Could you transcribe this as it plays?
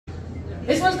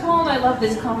This one's called I Love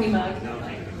This Coffee Mug.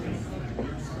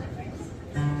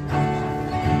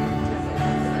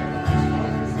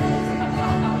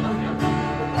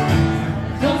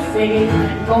 You'll say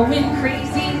I'm going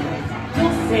crazy.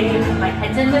 You'll say my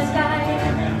head's in the sky.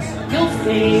 You'll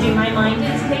say my mind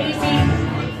is hazy.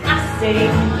 I say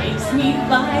it makes me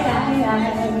fly.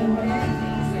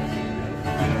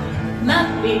 My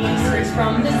face hurts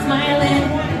from the smiling.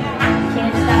 I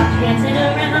can't stop dancing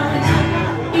around,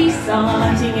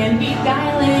 besotting and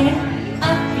beguiling,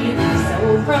 a feeling so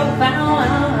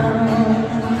profound.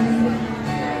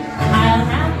 I'll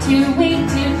have to wait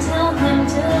to tell him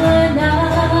till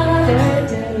another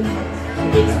day.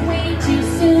 It's way too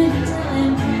soon to tell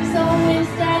him, so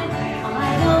instead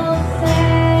I'll say,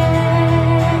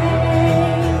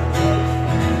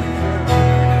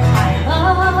 I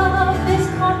love this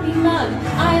coffee mug,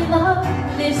 I love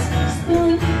this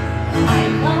spoon, I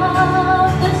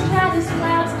love the stratus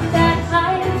clouds that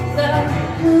hide the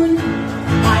moon.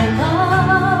 I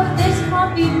love this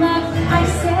coffee mug, I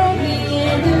say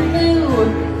in lieu.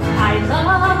 I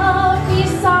love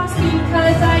these socks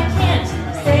because I can't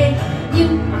say you.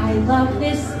 I love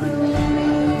this spoon.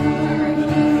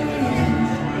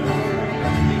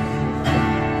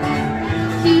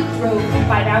 He drove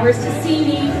 5 hours to see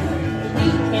me. We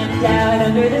camped out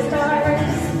under the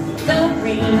stars. The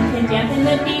rain can dampen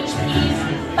the beach peas,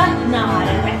 but not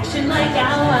affection like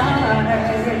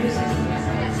ours.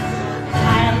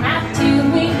 I'll have to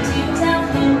wait to tell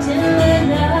him till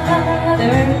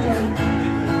another day.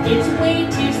 It's way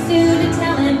too soon to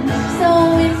tell him, so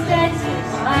instead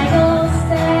I'll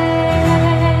say,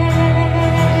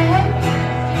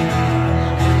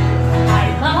 I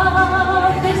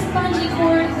love this bungee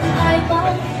cord, I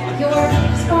love your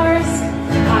scars,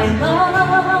 I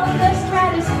love the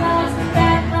stratus clouds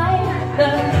that hide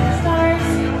the stars.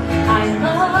 I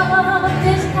love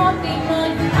this coffee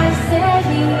mug, I say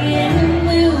in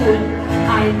lieu.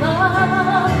 I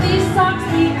love these socks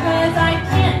because I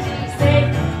can't say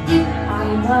you. I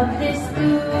love this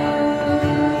spoon.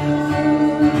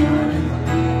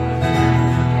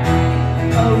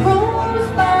 A rose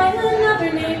by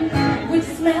another name would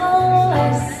smell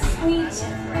less sweet,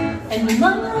 and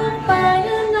love by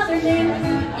another name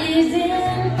is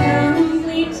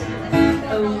incomplete.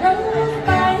 A rose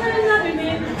by another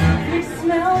name would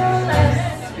smell less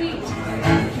sweet,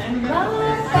 and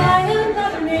love by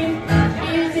another name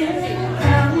is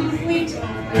incomplete.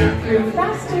 It grew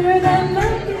faster than the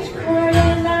beach cord,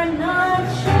 and I'm not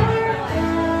sure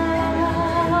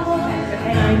how,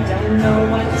 and I don't know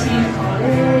what to call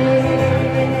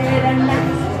it, and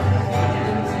that's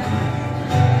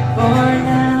for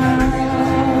now.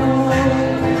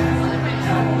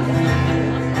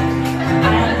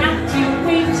 I'll have to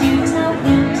wait to tell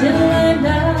him till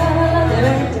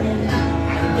another day.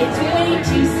 It's way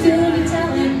too